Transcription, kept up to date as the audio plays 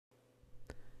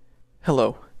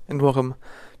Hello, and welcome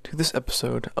to this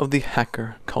episode of the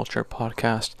Hacker Culture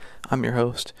Podcast. I'm your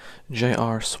host,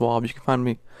 J.R. Swab. You can find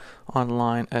me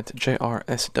online at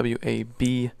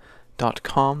jrswab.com.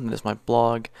 That is my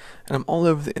blog, and I'm all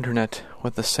over the internet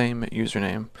with the same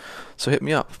username. So hit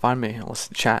me up, find me, and let's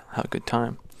chat, have a good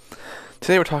time.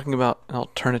 Today we're talking about an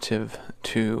alternative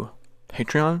to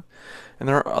Patreon, and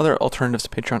there are other alternatives to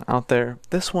Patreon out there.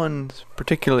 This one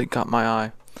particularly got my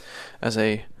eye as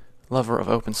a lover of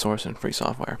open source and free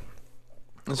software.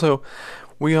 And so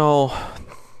we all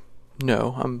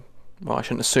know, I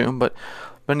shouldn't assume, but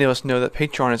many of us know that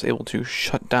Patreon is able to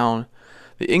shut down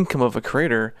the income of a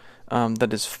creator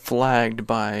that is flagged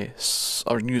by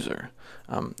a user.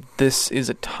 This is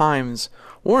at times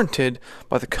warranted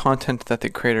by the content that the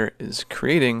creator is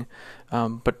creating,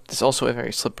 but it's also a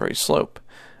very slippery slope.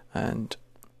 And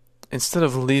instead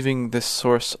of leaving this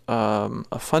source of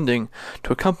funding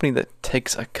to a company that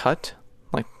takes a cut,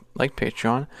 like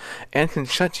Patreon, and can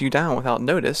shut you down without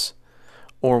notice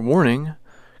or warning,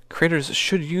 creators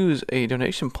should use a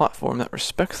donation platform that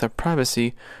respects their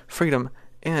privacy, freedom,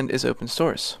 and is open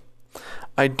source.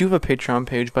 I do have a Patreon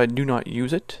page, but I do not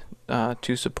use it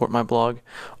to support my blog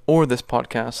or this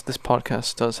podcast. This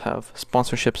podcast does have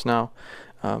sponsorships now.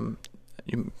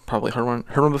 You probably heard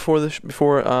one before this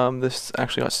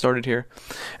actually got started here,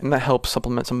 and that helps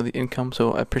supplement some of the income.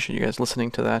 So I appreciate you guys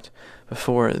listening to that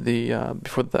before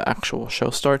the actual show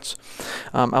starts.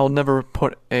 I'll never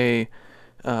put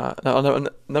I'll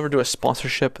never do a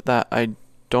sponsorship that I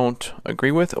don't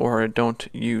agree with or I don't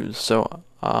use. So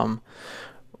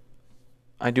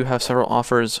I do have several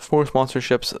offers for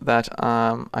sponsorships that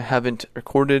I haven't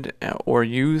recorded or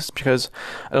used because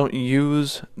I don't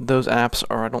use those apps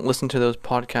or I don't listen to those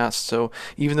podcasts. So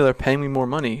even though they're paying me more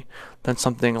money than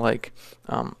something like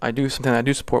I do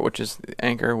support, which is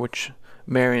Anchor, which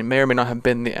may or may not have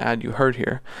been the ad you heard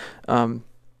here. But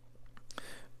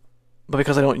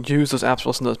because I don't use those apps or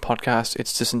listen to those podcasts,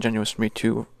 it's disingenuous for me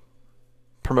to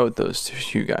promote those to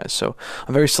you guys. So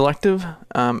I'm very selective,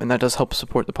 and that does help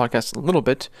support the podcast a little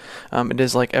bit. It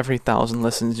is like every 1,000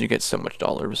 listens you get so much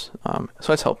dollars, so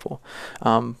that's helpful.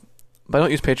 But I don't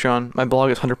use Patreon. My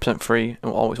blog is 100% free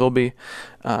and always will be.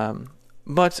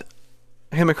 But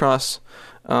I came across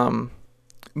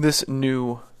this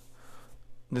new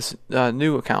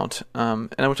account,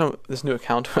 and I went on this new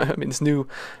account.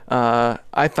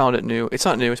 I found it new. It's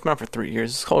not new. It's been around for 3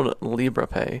 years. It's called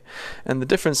Liberapay, and the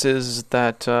difference is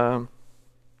that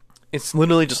it's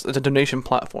literally just a donation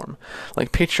platform.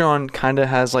 Like Patreon kind of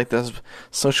has like this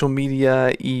social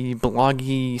media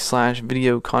bloggy /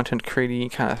 video content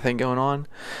creating kind of thing going on,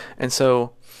 and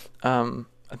so I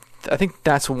think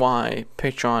that's why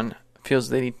Patreon feels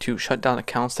they need to shut down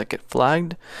accounts that get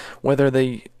flagged, whether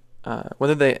they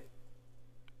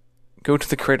go to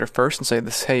the creator first and say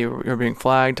this, hey, you're being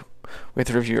flagged, we have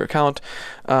to review your account.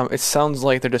 It sounds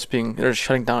like they're just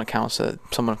shutting down accounts that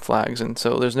someone flags, and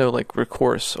so there's no like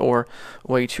recourse or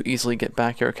way to easily get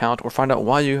back your account or find out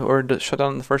why you were shut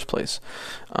down in the first place.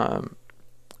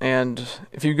 And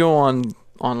if you go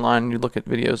online and you look at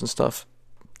videos and stuff,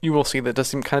 you will see that it does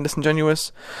seem kind of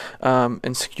disingenuous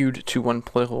and skewed to one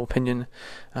political opinion,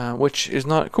 which is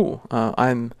not cool.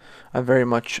 I'm very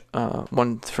much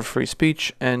one for free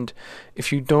speech, and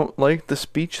if you don't like the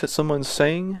speech that someone's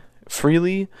saying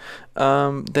freely,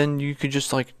 then you could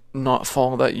just like not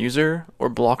follow that user or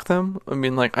block them. I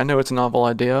mean, like, I know it's a novel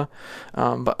idea,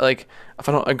 but like if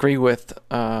I don't agree with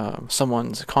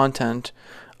someone's content,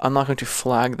 I'm not going to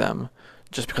flag them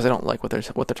just because I don't like what they're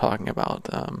talking about,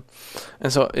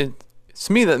 and so it's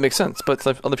me that makes sense. But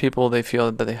like other people, they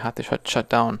feel that they have to shut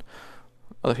down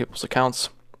other people's accounts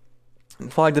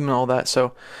and flag them and all that.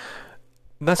 So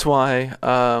that's why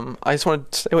I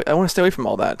want to stay away from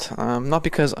all that. Not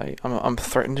because I'm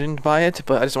threatened by it,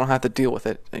 but I just don't have to deal with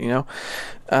it, you know.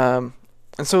 And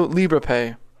so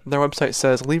Liberapay, their website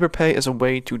says Liberapay is a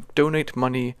way to donate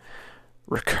money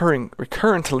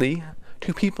recurrently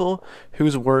to people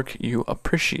whose work you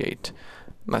appreciate.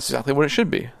 And that's exactly what it should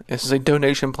be. This is a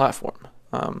donation platform.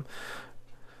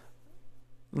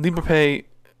 Liberapay,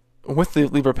 with the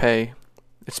Liberapay,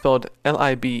 it's spelled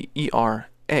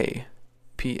LIBERAPAY.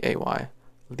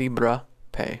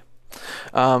 Liberapay.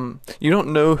 You don't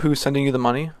know who's sending you the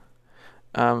money,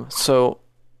 so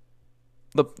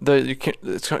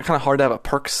it's kind of hard to have a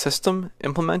perk system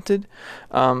implemented.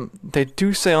 They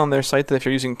do say on their site that if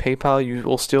you're using PayPal, you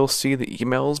will still see the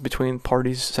emails between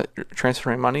parties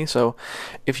transferring money. So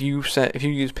if you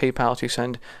use PayPal to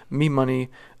send me money,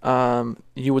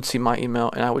 you would see my email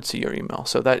and I would see your email.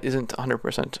 So that isn't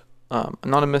 100%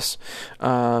 anonymous.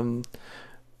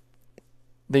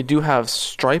 They do have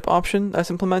Stripe option that's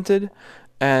implemented,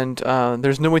 and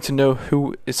there's no way to know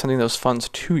who is sending those funds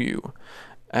to you,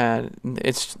 and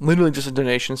it's literally just a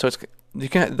donation. So you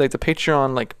can't, like, the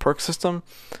Patreon like perk system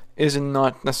is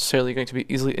not necessarily going to be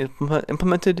easily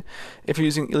implemented if you're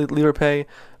using Liberapay,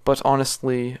 but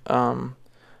honestly, at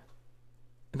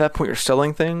that point you're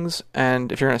selling things,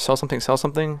 and if you're going to sell something, sell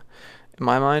something. In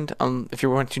my mind, if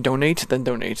you're going to donate, then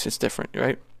donate. It's different,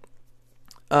 right?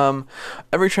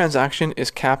 Every transaction is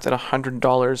capped at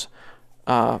 $100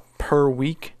 per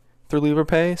week through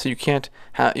Liberapay, so you can't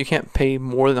pay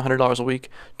more than $100 a week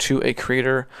to a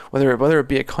creator, whether it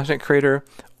be a content creator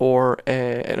or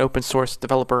an open source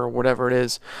developer or whatever it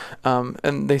is.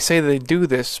 And they say they do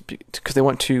this because they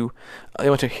want to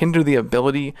hinder the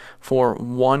ability for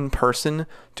one person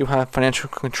to have financial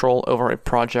control over a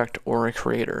project or a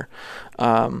creator.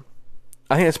 I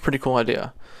think that's a pretty cool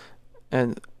idea.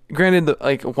 And granted,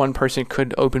 like, one person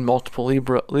could open multiple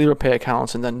Liberapay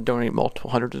accounts and then donate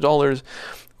multiple hundreds of dollars,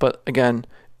 but again,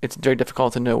 it's very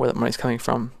difficult to know where that money's coming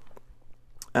from,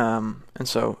 and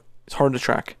so it's hard to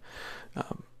track.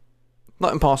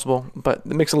 Not impossible, but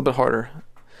it makes it a little bit harder.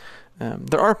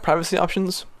 There are privacy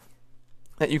options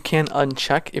that you can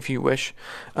uncheck if you wish.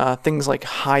 Things like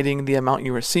hiding the amount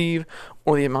you receive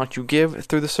or the amount you give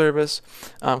through the service,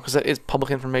 because that is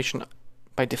public information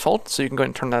by default, so you can go ahead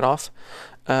and turn that off.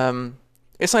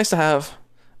 It's nice to have.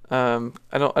 I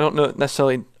don't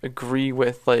necessarily agree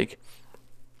with, like,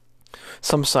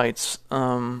 some sites,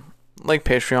 like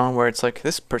Patreon, where it's like,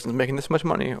 this person's making this much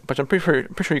money, but I'm pretty sure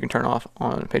you can turn off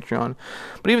on Patreon.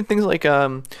 But even things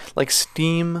like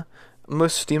Steam,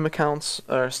 most Steam accounts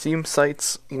or Steam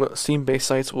sites, Steam-based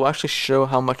sites, will actually show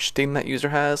how much Steam that user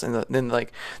has, and then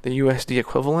like the USD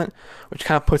equivalent, which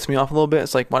kind of puts me off a little bit.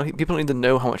 It's like, why do people need to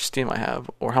know how much Steam I have,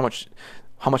 or how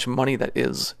much money that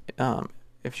is,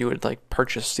 if you would, like,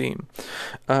 purchase Steam.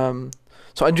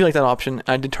 So I do like that option.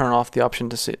 I did turn off the option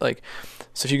to see, like,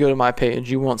 so if you go to my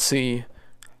page, you won't see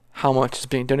how much is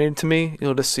being donated to me.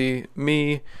 You'll just see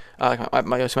me,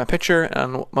 you'll see my picture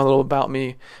and my little about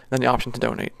me, and then the option to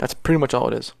donate. That's pretty much all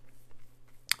it is.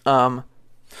 A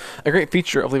great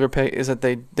feature of Liberapay is that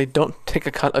they don't take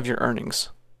a cut of your earnings.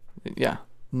 Yeah,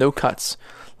 no cuts.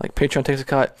 Like Patreon takes a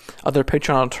cut, other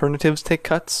Patreon alternatives take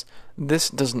cuts. This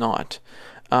does not.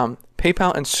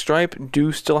 PayPal and Stripe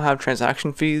do still have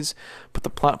transaction fees, but the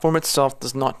platform itself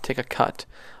does not take a cut.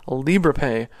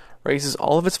 Liberapay raises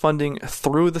all of its funding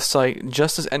through the site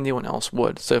just as anyone else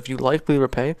would. So if you like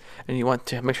Liberapay and you want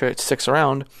to make sure it sticks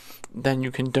around, then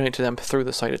you can donate to them through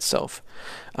the site itself.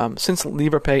 Since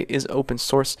Liberapay is open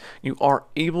source, you are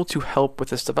able to help with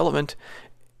this development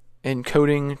in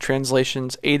coding,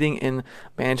 translations, aiding in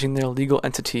managing their legal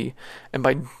entity. And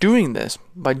by doing this,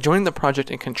 by joining the project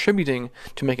and contributing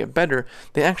to make it better,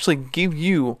 they actually give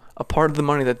you a part of the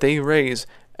money that they raise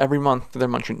every month through their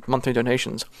monthly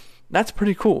donations. That's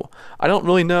pretty cool. I don't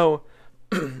really know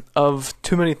of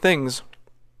too many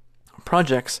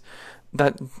projects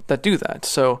that do that.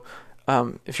 So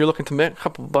if you're looking to make a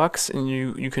couple bucks and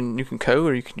you can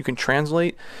code, or you can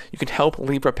translate, you can help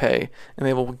Liberapay, and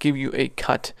they will give you a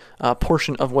cut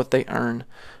portion of what they earn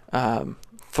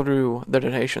through their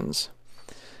donations.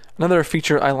 Another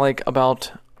feature I like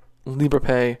about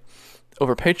Liberapay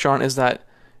over Patreon is that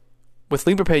with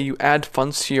Liberapay you add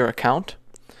funds to your account,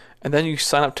 and then you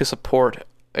sign up to support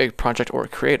a project or a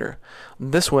creator.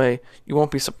 This way, you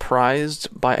won't be surprised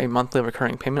by a monthly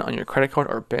recurring payment on your credit card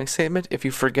or bank statement if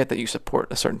you forget that you support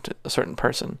a certain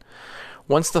person.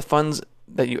 Once the funds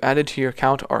that you added to your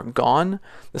account are gone,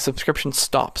 the subscription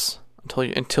stops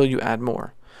until you add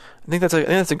more. I think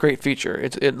that's a great feature.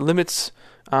 It limits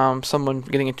someone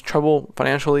getting into trouble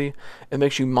financially. It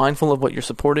makes you mindful of what you're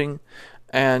supporting,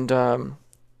 and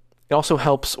it also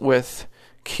helps with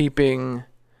keeping.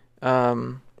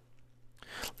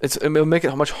 It'll make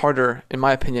it much harder, in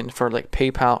my opinion, for like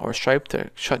PayPal or Stripe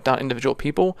to shut down individual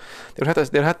people. They'd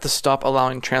have to stop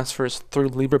allowing transfers through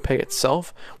Liberapay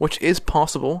itself, which is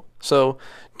possible. So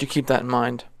do keep that in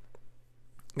mind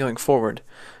going forward.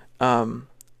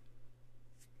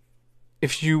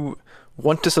 If you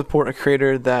want to support a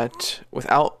creator that,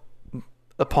 without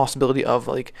the possibility of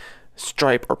like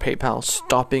Stripe or PayPal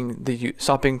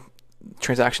stopping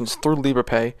transactions through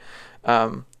Liberapay,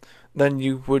 then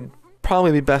you would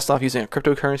probably be best off using a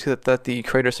cryptocurrency that the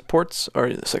creator supports or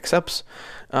accepts.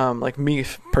 Like me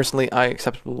personally, I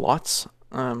accept lots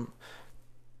because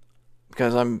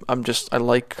I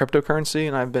like cryptocurrency,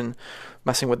 and I've been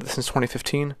messing with it since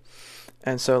 2015.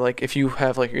 And so, like, if you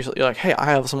have like you're like, hey, I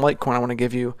have some Litecoin I want to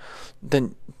give you,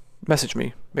 then message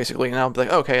me basically, and I'll be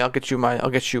like, okay, I'll get you an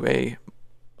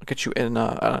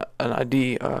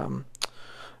ID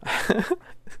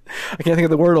I can't think of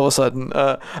the word all of a sudden.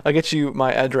 I'll get you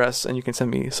my address and you can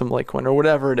send me some Litecoin or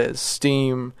whatever it is.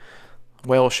 Steam,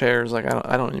 whale shares. Like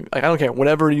I don't care.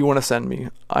 Whatever you want to send me,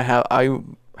 I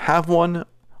have one,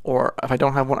 or if I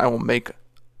don't have one, I will make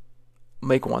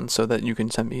one so that you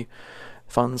can send me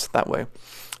funds that way.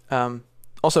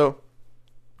 Also,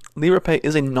 Liberapay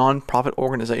is a non-profit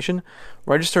organization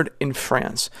registered in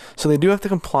France, so they do have to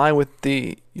comply with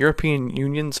the European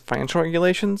Union's financial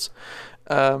regulations.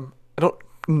 I don't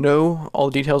know all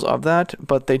the details of that,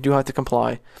 but they do have to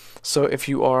comply. So if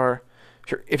you want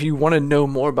to know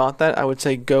more about that, I would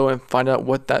say go and find out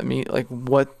what that means, like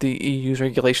what the EU's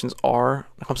regulations are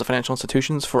when it comes to financial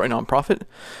institutions for a nonprofit.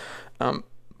 They're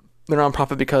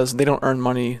nonprofit because they don't earn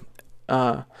money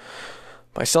by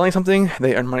selling something.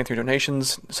 They earn money through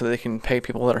donations, so they can pay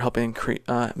people that are helping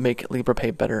make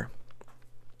Liberapay better.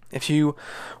 If you're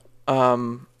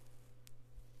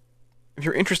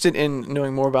interested in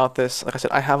knowing more about this, like I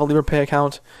said, I have a Liberapay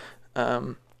account.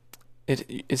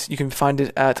 You can find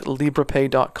it at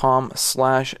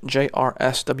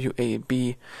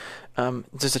liberapay.com/JRSWAB.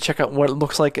 Just to check out what it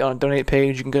looks like on a donate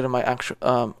page, you can go to my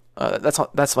actual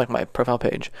that's like my profile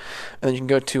page, and then you can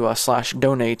go to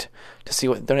 /donate to see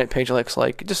what the donate page looks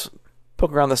like. Just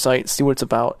poke around the site, see what it's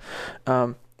about.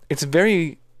 It's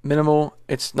very minimal.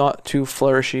 It's not too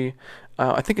flourishy.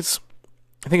 I think it's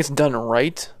done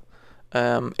right.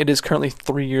 It is currently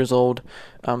 3 years old,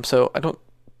 so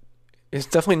it's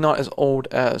definitely not as old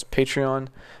as Patreon,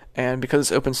 and because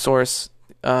it's open source,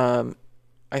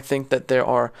 I think that there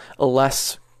are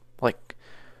less like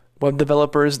web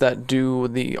developers that do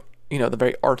the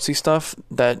very artsy stuff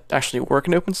that actually work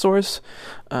in open source.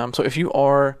 So if you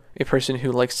are a person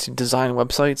who likes to design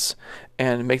websites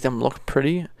and make them look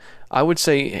pretty, I would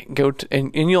say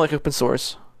and you like open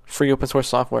source, free open source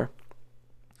software,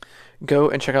 go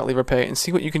and check out Liberapay and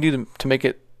see what you can do to make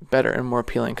it better and more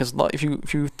appealing. Because if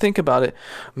you think about it,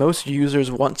 most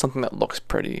users want something that looks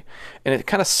pretty, and it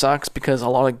kind of sucks because a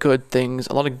lot of good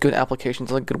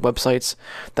applications, a lot of good websites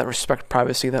that respect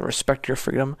privacy, that respect your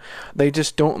freedom, they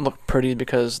just don't look pretty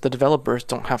because the developers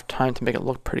don't have time to make it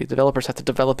look pretty. Developers have to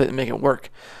develop it and make it work.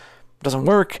 If it doesn't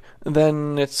work,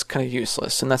 then it's kind of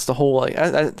useless, and that's the whole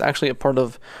actually a part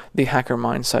of the hacker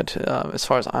mindset. As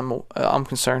far as I'm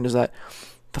concerned, is that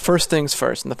the first things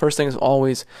first, and the first thing is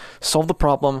always solve the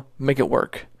problem, make it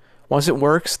work. Once it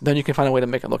works, then you can find a way to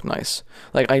make it look nice.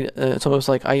 It's almost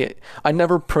like I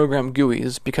never program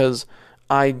GUIs because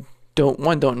I don't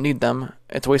need them.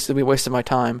 It'd be wasted my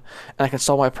time, and I can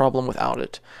solve my problem without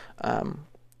it.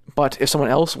 But if someone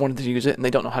else wanted to use it and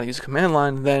they don't know how to use a command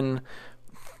line, then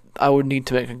I would need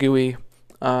to make a GUI.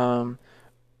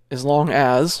 As long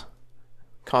as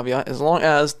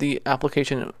the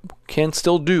application can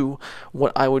still do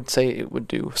what I would say it would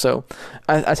do. So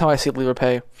that's how I see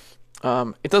Liberapay.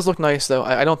 It does look nice, though.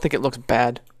 I don't think it looks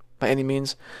bad by any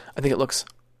means. I think it looks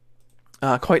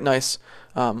quite nice.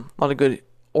 A lot of good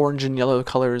orange and yellow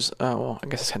colors. Well, I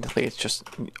guess technically it's just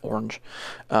orange.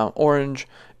 Orange.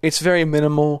 It's very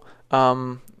minimal.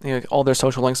 All their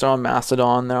social links are on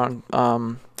Mastodon. They're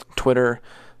on Twitter.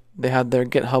 They had their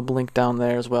GitHub link down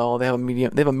there as well. They have a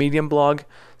Medium blog,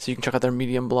 so you can check out their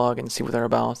Medium blog and see what they're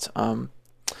about. And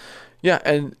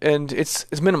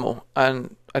it's minimal,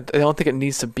 and I don't think it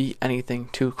needs to be anything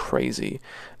too crazy.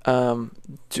 One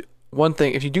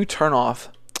thing, if you do turn off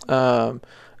the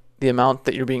amount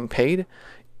that you're being paid,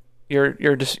 your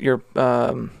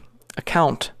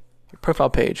account, your profile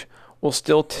page will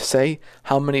still say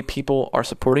how many people are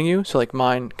supporting you. So like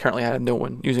mine, currently I have no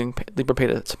one using Liberapay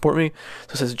to support me.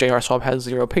 So it says JR Swab has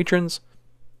 0 patrons.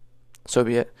 So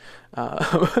be it.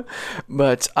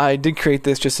 But I did create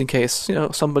this just in case,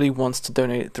 somebody wants to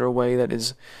donate it through a way that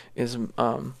is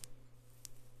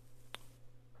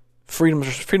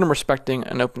freedom respecting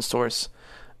and open source,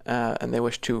 and they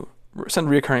wish to send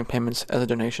recurring payments as a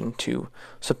donation to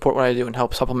support what I do and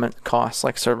help supplement costs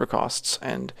like server costs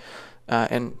and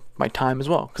my time as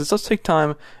well, because it does take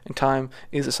time, and time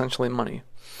is essentially money.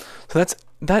 So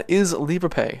that is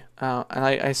Liberapay, and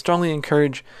I strongly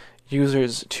encourage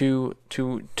users to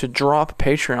drop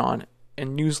Patreon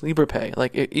and use Liberapay.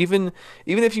 Like even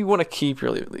if you want to keep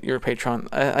your Patreon,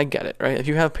 I get it, right? If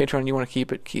you have Patreon and you want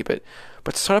to keep it,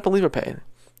 but start up a Liberapay,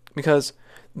 because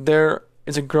there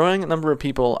is a growing number of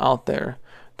people out there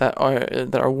that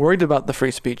are worried about the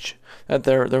free speech, that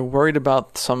they're worried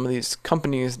about some of these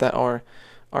companies that are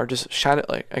just shadow,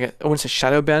 I wouldn't say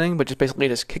shadow banning, but just basically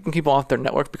just kicking people off their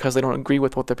network because they don't agree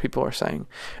with what their people are saying,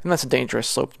 and that's a dangerous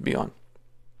slope to be on.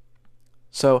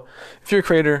 So if you're a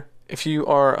creator, if you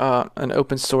are an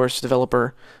open source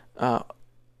developer,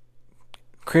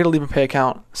 create a Liberapay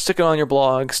account, stick it on your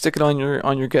blog, stick it on your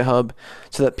GitHub,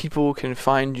 so that people can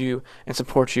find you and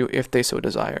support you if they so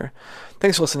desire.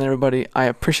 Thanks for listening, everybody. I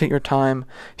appreciate your time.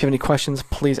 If you have any questions,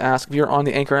 please ask. If you're on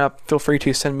the Anchor app, feel free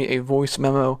to send me a voice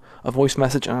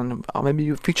message, and I'll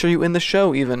maybe feature you in the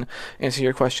show, even answer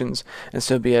your questions. And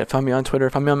so be it. Find me on Twitter,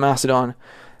 find me on Mastodon,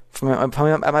 find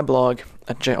me at my blog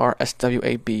at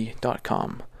jrswab.com.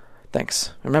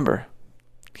 Thanks. Remember,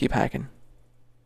 keep hacking.